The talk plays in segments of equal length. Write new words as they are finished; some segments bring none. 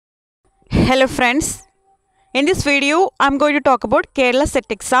Hello friends, in this video I am going to talk about Kerala Set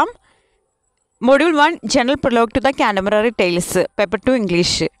Exam Module 1 General Prologue to the Canterbury Tales Paper 2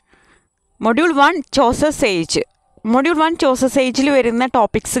 English Module 1 Chaucer's Age Module 1 Chaucer's Age വരുന്ന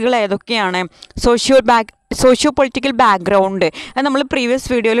ടോപ്പിക്സുകൾ ഏതൊക്കെയാണ് socio political background അത് നമ്മൾ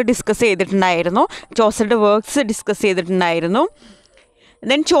previous വീഡിയോയിൽ discuss ചെയ്തിട്ടുണ്ടായിരുന്നു ചോസറുടെ works discuss ചെയ്തിട്ടുണ്ടായിരുന്നു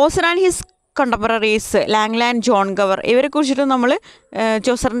then Chaucer and his contemporaries Langland John Gower ഇവരെ കുറിച്ചിട്ട് നമ്മൾ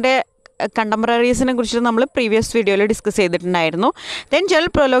ചോസറിൻ്റെ കണ്ടംപററീസിനെ കുറിച്ചിട്ട് നമ്മൾ പ്രീവിയസ് വീഡിയോയിൽ ഡിസ്കസ് ചെയ്തിട്ടുണ്ടായിരുന്നു then general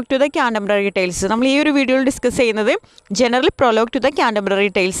prologue to the Canterbury tales നമ്മൾ ഈ ഒരു വീഡിയോയിൽ ഡിസ്കസ് ചെയ്യുന്നത് general prologue to the Canterbury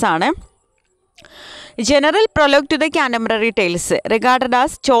tales ആണ് General Prologue to the Canterbury Tales regarded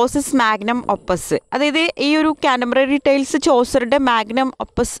as Chaucer's magnum opus അതായത് ഈ ഒരു കാൻറ്റർബറി ടെയിൽസ് ചോസറുടെ മാഗ്നം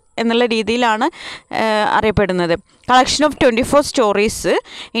ഒപ്പസ് എന്നുള്ള രീതിയിലാണ് അറിയപ്പെടുന്നത് collection of 24 stories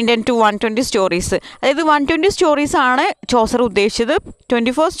intend to 120 stories അതായത് 120 സ്റ്റോറീസ് ആണ് ചോസർ ഉദ്ദേശിച്ചത്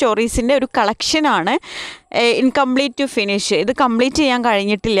 24 സ്റ്റോറീസിൻ്റെ ഒരു കളക്ഷനാണ് ഇൻകംപ്ലീറ്റ് ടു ഫിനിഷ് ഇത് കംപ്ലീറ്റ് ചെയ്യാൻ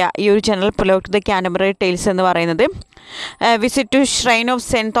കഴിഞ്ഞിട്ടില്ല ഈ ഒരു general prologue to the Canterbury tales എന്ന് പറയുന്നത് visit to shrine of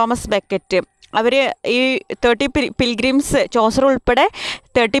cent Thomas Beckett അവർ ഈ 30 പിൽഗ്രിംസ് ചോസർ ഉൾപ്പെടെ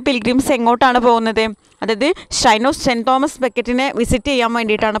 30 പിൽഗ്രിംസ് എങ്ങോട്ടാണ് പോകുന്നത് അതായത് shrine of cent Thomas ബെക്കറ്റിനെ visit ചെയ്യാൻ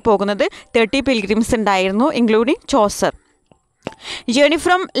വേണ്ടിയിട്ടാണ് പോകുന്നത് 30 പിൽഗ്രിംസ് ഉണ്ടായിരുന്നു including Chaucer journey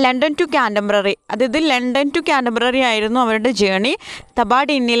from London to Canterbury അതായത് ലണ്ടൻ ടു കാൻറ്റർബറി ആയിരുന്നു അവരുടെ ജേണി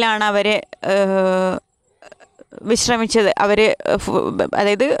തബാഡ് ഇന്നിലാണ് അവർ വിശ്രമിച്ചത് അവർ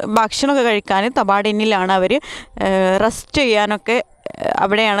അതായത് ഭക്ഷണമൊക്കെ കഴിക്കാൻ തബാഡിന്നിലാണ് അവർ റെസ്റ്റ് ചെയ്യാനൊക്കെ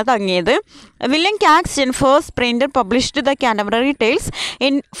അവിടെയാണ് തങ്ങിയത് William Caxton first printer published the Canterbury tales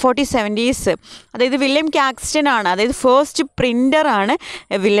in 4070s അതായത് വില്യം കാക്സ്റ്റൺ ആണ് അതായത് ഫസ്റ്റ് പ്രിൻ്ററാണ്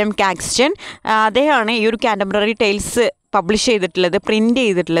വില്യം കാക്സ്റ്റൺ അദ്ദേഹമാണ് ഈ ഒരു കാൻറ്റർബറി ടെയിൽസ് പബ്ലിഷ് ചെയ്തിട്ടുള്ളത് പ്രിൻ്റ്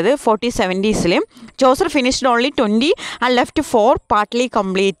ചെയ്തിട്ടുള്ളത് 4070s Chaucer finished only 20 and left 4 partly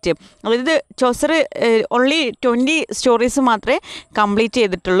complete അതായത് ചോസർ ഓൺലി 20 സ്റ്റോറീസ് മാത്രമേ കംപ്ലീറ്റ്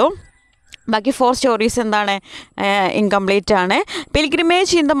ചെയ്തിട്ടുള്ളൂ ബാക്കി 4 സ്റ്റോറീസ് എന്താണ് ഇൻകംപ്ലീറ്റ് ആണ്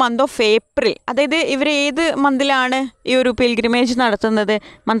pilgrimage in the month of April അതായത് ഇവർ ഏത് മന്തിലാണ് ഈ ഒരു പിൽഗ്രിമേജ് നടത്തുന്നത്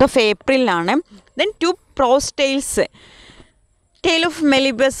month of ഏപ്രിലാണ് then 2 pros tales tale of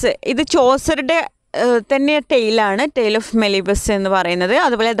മെലിബസ് ഇത് ചോസറുടെ തന്നെ ടെയിലാണ് ടെയിൽ ഓഫ് മെലിബസ് എന്ന് പറയുന്നത്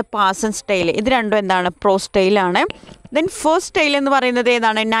അതുപോലെ ദ പാസൻസ് ടെയിൽ ഇത് രണ്ടും എന്താണ് പ്രോസ് ടെയിലാണ് ദെൻ ഫസ്റ്റ് ടെയിൽ എന്ന് പറയുന്നത്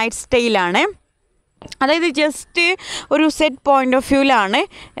ഏതാണ് നൈറ്റ്സ് ടെയിലാണ് അതായത് ജസ്റ്റ് ഒരു സെറ്റ് പോയിൻ്റ് ഓഫ് വ്യൂവിലാണ്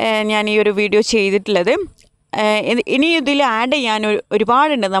ഞാൻ ഈ ഒരു വീഡിയോ ചെയ്തിട്ടുള്ളത് ഇനി ഇതിൽ ആഡ് ചെയ്യാൻ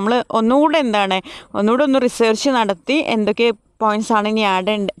ഒരുപാടുണ്ട് നമ്മൾ ഒന്നുകൂടെ ഒന്ന് റിസർച്ച് നടത്തി എന്തൊക്കെ പോയിൻറ്റ്സാണ് ഇനി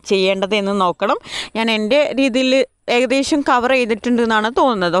ആഡ് ചെയ്യേണ്ടത് എന്ന് നോക്കണം ഞാൻ എൻ്റെ രീതിയിൽ ഏകദേശം കവർ ചെയ്തിട്ടുണ്ട് എന്നാണ്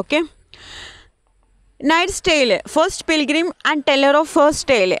തോന്നുന്നത് okay nights tail first pilgrim and teller of first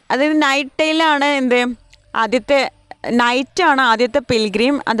tail അതായത് നൈറ്റ് ടെയിലാണ് എന്ത് ആദ്യത്തെ നൈറ്റാണ് ആദ്യത്തെ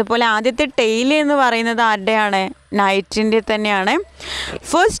പിൽഗ്രിം അതുപോലെ ആദ്യത്തെ ടെയിൽ എന്ന് പറയുന്നത് ആരുടെയാണ് നൈറ്റിൻ്റെ തന്നെയാണ്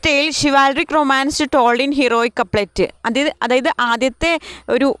first tail ഷിവാൽഡ്രിക് romance told in heroic couplet അതായത് ആദ്യത്തെ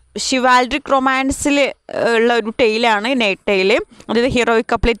ഒരു ഷിവാൽഡ്രിക് റൊമാൻസിൽ ഉള്ള ഒരു ടെയിലാണ് നൈറ്റ് ടെയിൽ അതായത് ഹീറോയിക്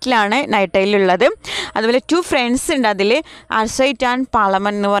കപ്ലെറ്റിലാണ് നൈറ്റ് ടെയിലുള്ളത് അതുപോലെ 2 ഫ്രണ്ട്സ് ഉണ്ട് അതിൽ ആർസൈറ്റ് ആൻഡ്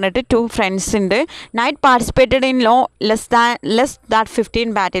പാർലമെൻറ്റ് എന്ന് പറഞ്ഞിട്ട് 2 ഫ്രണ്ട്സ് ഉണ്ട് night participated in less that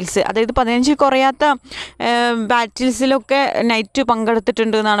 15 battles അതായത് 15 കുറയാത്ത ബാറ്റിൽസിലൊക്കെ നൈറ്റ്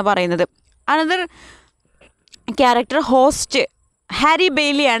പങ്കെടുത്തിട്ടുണ്ട് എന്നാണ് പറയുന്നത് another character host Harry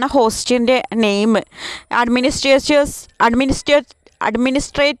ബെയ്ലിയാണ് ഹോസ്റ്റിൻ്റെ name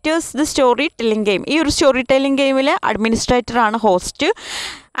administrators the story telling game ഈ ഒരു story telling ഗെയിമിലെ അഡ്മിനിസ്ട്രേറ്ററാണ് host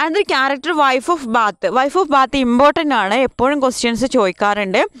and the character wife of Bath important ആണ് എപ്പോഴും ക്വസ്റ്റ്യൻസ്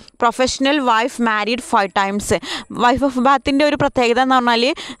ചോദിക്കാറുണ്ട് professional wife married 5 times wife of ബാത്തിൻ്റെ ഒരു പ്രത്യേകത എന്ന് പറഞ്ഞാൽ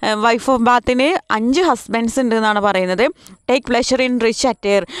വൈഫ് ഓഫ് ബാത്തിന് 5 ഹസ്ബൻഡ്സ് ഉണ്ട് എന്നാണ് പറയുന്നത് take pleasure in rich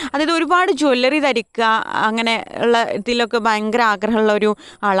attire അതായത് ഒരുപാട് ജ്വല്ലറി ധരിക്കുക അങ്ങനെ ഉള്ള ഇതിലൊക്കെ ഭയങ്കര ആഗ്രഹമുള്ള ഒരു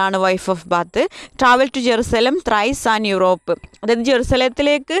ആളാണ് wife of Bath travel to Jerusalem thrice and Europe അതായത്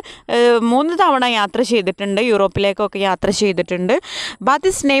ജെറുസലത്തിലേക്ക് 3 തവണ യാത്ര ചെയ്തിട്ടുണ്ട് യൂറോപ്പിലേക്കൊക്കെ യാത്ര ചെയ്തിട്ടുണ്ട് Baat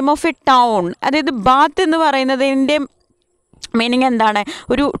is name of A town അതായത് ബാത്ത് എന്ന് പറയുന്നതിൻ്റെ മീനിങ് എന്താണ്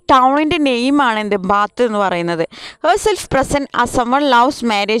ഒരു ടൗണിൻ്റെ നെയിമാണ് എന്ത് ബാത്ത് എന്ന് പറയുന്നത് ഹെർ സെൽഫ് പ്രസൻറ്റ് ആ someone loves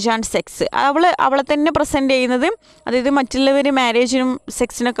marriage and sex അവളെ തന്നെ പ്രസൻറ്റ് ചെയ്യുന്നത് അതായത് മറ്റുള്ളവർ മാരേജിനും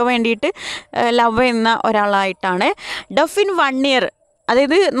സെക്സിനൊക്കെ വേണ്ടിയിട്ട് ലവ് ചെയ്യുന്ന ഒരാളായിട്ടാണ് ഡഫ് ഇൻ 1 year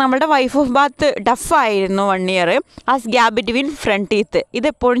അതായത് നമ്മുടെ wife of Bath ഡഫായിരുന്നു 1 year as gap between front teeth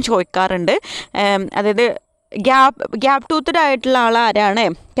ഇതെപ്പോഴും ചോദിക്കാറുണ്ട് അതായത് ഗ്യാപ്പ് ടൂത്തഡ് ആയിട്ടുള്ള ആളാരാണ്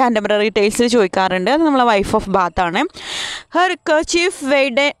കാൻറ്റർബറി ടെയിൽസിൽ ചോദിക്കാറുണ്ട് അത് നമ്മളെ wife of ബാത്താണ് her kerchief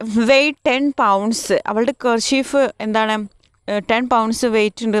weight 10 pounds അവളുടെ കർച്ചീഫ് എന്താണ് 10 pounds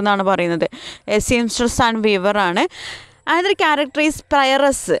വെയിറ്റ് ഉണ്ട് എന്നാണ് പറയുന്നത് സീംസ്ട്രസ് ആൻഡ് വീവർ ആണ് Another character is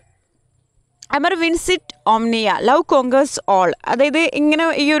prioress. Amar വിൻസിറ്റ് ഓംനിയ love കോങ്കേഴ്സ് all. അതായത് ഇങ്ങനെ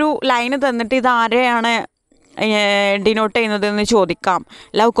ഈ ഒരു ലൈന് തന്നിട്ട് ഇത് ആരെയാണ് ഡിനോട്ട് ചെയ്യുന്നത് എന്ന് ചോദിക്കാം.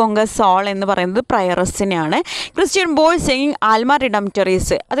 ലവ് കോങ്കേഴ്സ് ഓൾ എന്ന് പറയുന്നത് പ്രയറസിനെയാണ്. Christian boy singing Alma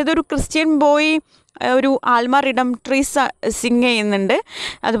റിഡംപ്റ്ററീസ്. അതായത് ഒരു ക്രിസ്ത്യൻ ബോയ് ഒരു ആൽമ റിഡംപ്റ്ററീസ് സിംഗ് ചെയ്യുന്നുണ്ട്.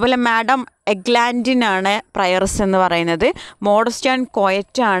 അതുപോലെ മാഡം എഗ്ലാൻഡിനാണ് പ്രയറസ് എന്ന് പറയുന്നത്. Modest and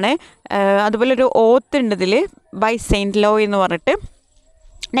ക്വയറ്റാണ്. അതുപോലെ ഒരു ഓത്ത് ഉണ്ട് ഇതിൽ ബൈ സെയിൻറ്റ് ലോ എന്ന് പറഞ്ഞിട്ട്.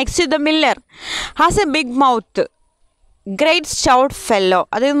 Next the Miller has A big mouth great stout fellow.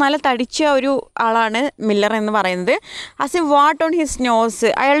 അതായത് നല്ല തടിച്ച ഒരു ആളാണ് മില്ലർ എന്ന് പറയുന്നത്. Has A what on his nose.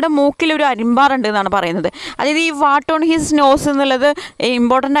 അയാളുടെ മൂക്കിൽ ഒരു അരിമ്പാറുണ്ട് എന്നാണ് പറയുന്നത്. അതായത് ഈ വാട്ട് ഓൺ ഹിസ് നോസ് എന്നുള്ളത്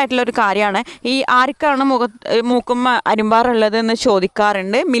ഇമ്പോർട്ടൻ്റ് ആയിട്ടുള്ളൊരു കാര്യമാണ്. ഈ ആർക്കാണ് മൂക്കും അരിമ്പാറുള്ളത് എന്ന്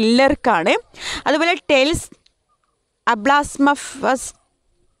ചോദിക്കാറുണ്ട്. മില്ലർക്കാണ്. അതുപോലെ ടെയിൽസ് അബ്ലാസ്മഫസ്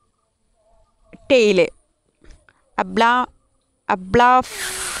ടെയില്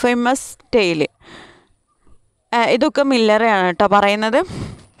അബ്ലാഫേമസ് ടെയില് ഇതൊക്കെ മില്ലറാണ് കേട്ടോ പറയുന്നത്.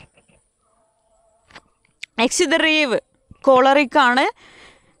 നെക്സ്റ്റ് ഇത് റീവ് കോളറിക്കാണ്.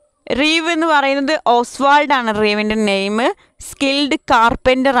 റീവ് എന്ന് പറയുന്നത് ഓസ്വാൾഡ് ആണ് റീവിൻ്റെ നെയിം. സ്കിൽഡ്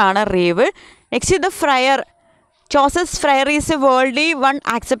കാർപ്പൻ്റർ ആണ് റീവ്. നെക്സ്റ്റ് ഇത് fryer chooses fryer is A worldly one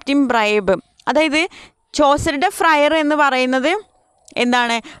accepting bribe. അതായത് ചോസറുടെ ഫ്രയർ എന്ന് പറയുന്നത്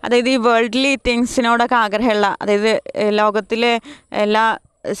എന്താണ്, അതായത് ഈ വേൾഡ്ലി തിങ്സിനോടൊക്കെ ആഗ്രഹമുള്ള, അതായത് ലോകത്തിലെ എല്ലാ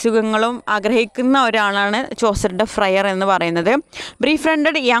സുഖങ്ങളും ആഗ്രഹിക്കുന്ന ഒരാളാണ് ചോസറുടെ ഫ്രയർ എന്ന് പറയുന്നത്.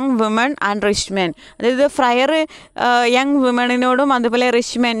 ബീഫ്രണ്ടഡ് young woman and rich men. അതായത് ഫ്രയർ യങ് വുമണിനോടും അതുപോലെ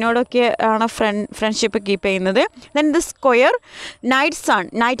റിച്ച് മെന്നോടൊക്കെ ആണ് ഫ്രണ്ട്ഷിപ്പ് കീപ്പ് ചെയ്യുന്നത്. Then the square night sun.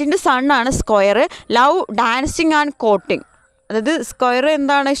 നൈറ്റിൻ്റെ sun ആണ് square. Love dancing and coating. അതായത് സ്ക്വയർ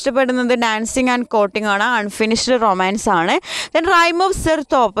എന്താണ് ഇഷ്ടപ്പെടുന്നത്, ഡാൻസിങ് ആൻഡ് കോട്ടിങ് ആണ്. അൺഫിനിഷ്ഡ് റൊമാൻസ് ആണ്. Then rhyme of sir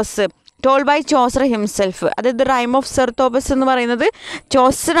Thomas toll by Chaucer himself. അതായത് റൈം ഓഫ് സർ തോമസ് എന്ന് പറയുന്നത്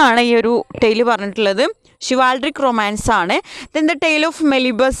ചോസറാണ് ഈ ഒരു ടെയില് പറഞ്ഞിട്ടുള്ളത്. ഷിവാൾഡ്രിക് റൊമാൻസ് ആണ്. Then the tale of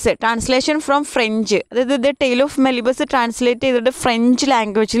മെലിബസ് translation from French. അതായത് ദ ടെയിൽ ഓഫ് മെലിബസ് ട്രാൻസ്ലേറ്റ് ചെയ്തിട്ട് ഫ്രഞ്ച്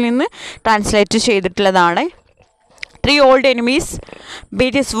ലാംഗ്വേജിൽ നിന്ന് ട്രാൻസ്ലേറ്റ് ചെയ്തിട്ടുള്ളതാണ്. 3 old enemies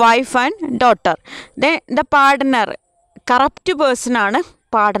beat his wife and daughter. Then the pardoner corrupt person ആണ്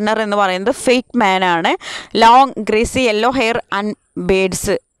പാർട്ട്ണർ എന്ന് പറയുന്നത്. ഫേക്ക് മാൻ ആണ്. Long Gracy yellow hair and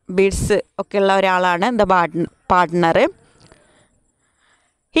beads ഒക്കെ ഉള്ള ഒരാളാണ് the partner.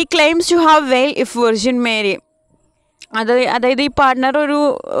 He claims to have വെയിൽ ഇഫ് വെർജിൻ മേരി. അതായത് ഈ പാർട്ട്ണർ ഒരു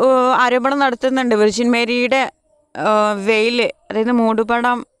ആരോപണം നടത്തുന്നുണ്ട് വെർജിൻ മേരിയുടെ വെയിൽ, അതായത്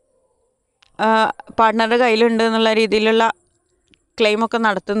മൂടുപടം പാർട്ട്ണറുടെ കയ്യിലുണ്ട് എന്നുള്ള രീതിയിലുള്ള ക്ലെയിമൊക്കെ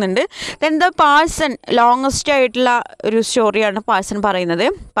നടത്തുന്നുണ്ട്. ദെൻ ദ പാഴ്സൺ ലോങ്ങസ്റ്റ് ആയിട്ടുള്ള ഒരു സ്റ്റോറിയാണ് പാഴ്സൺ പറയുന്നത്.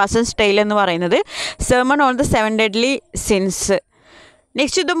 പാഴ്സൺസ് ടെയിൽ എന്ന് പറയുന്നത്. Sermon on the 7 deadly sins.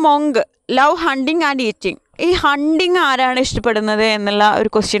 Next the monk love hunting and eating. ഈ ഹണ്ടിങ് ആരാണ് ഇഷ്ടപ്പെടുന്നത് എന്നുള്ള ഒരു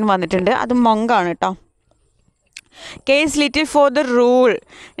ക്വസ്റ്റ്യൻ വന്നിട്ടുണ്ട്. അത് മൊങ്കാണ് കേട്ടോ. Case little for the rule.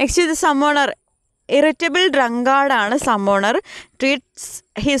 Next the സമ്മോണർ irritable ഡ്രങ്കാർഡാണ് സമ്മോണർ. Treats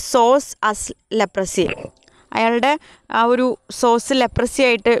his sauce as leprosy. അയാളുടെ ആ ഒരു സോസ് ലെപ്രസി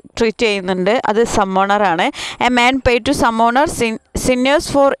ആയിട്ട് ട്രീറ്റ് ചെയ്യുന്നുണ്ട്. അത് സമ്മോണറാണ്. A man pay to സമ്മോണർ sinners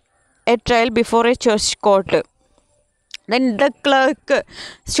four A trial before A church court. Then the clerk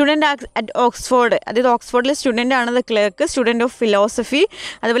student at Oxford. അതായത് ഓക്സ്ഫോർഡിലെ student ആണ് the clerk. Student of philosophy.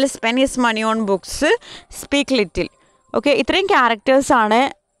 അതുപോലെ spend his money on books. Speak little. Okay, ഇത്രയും ക്യാരക്ടേഴ്സാണ്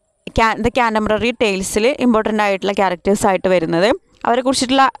the Canterbury ടെയിൽസിൽ important ആയിട്ടുള്ള ക്യാരക്ടേഴ്സായിട്ട് വരുന്നത്. അവരെ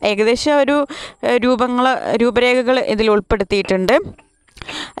കുറിച്ചിട്ടുള്ള ഏകദേശം ഒരു രൂപരേഖകൾ ഇതിൽ ഉൾപ്പെടുത്തിയിട്ടുണ്ട്.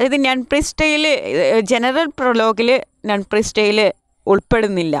 അതായത് നൺ-പ്രീസ് ടെയിൽ ജനറൽ പ്രൊലോഗിൽ നൺ-പ്രീസ് ടെയിൽ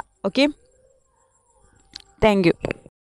ഉൾപ്പെടുന്നില്ല. Okay, thank you.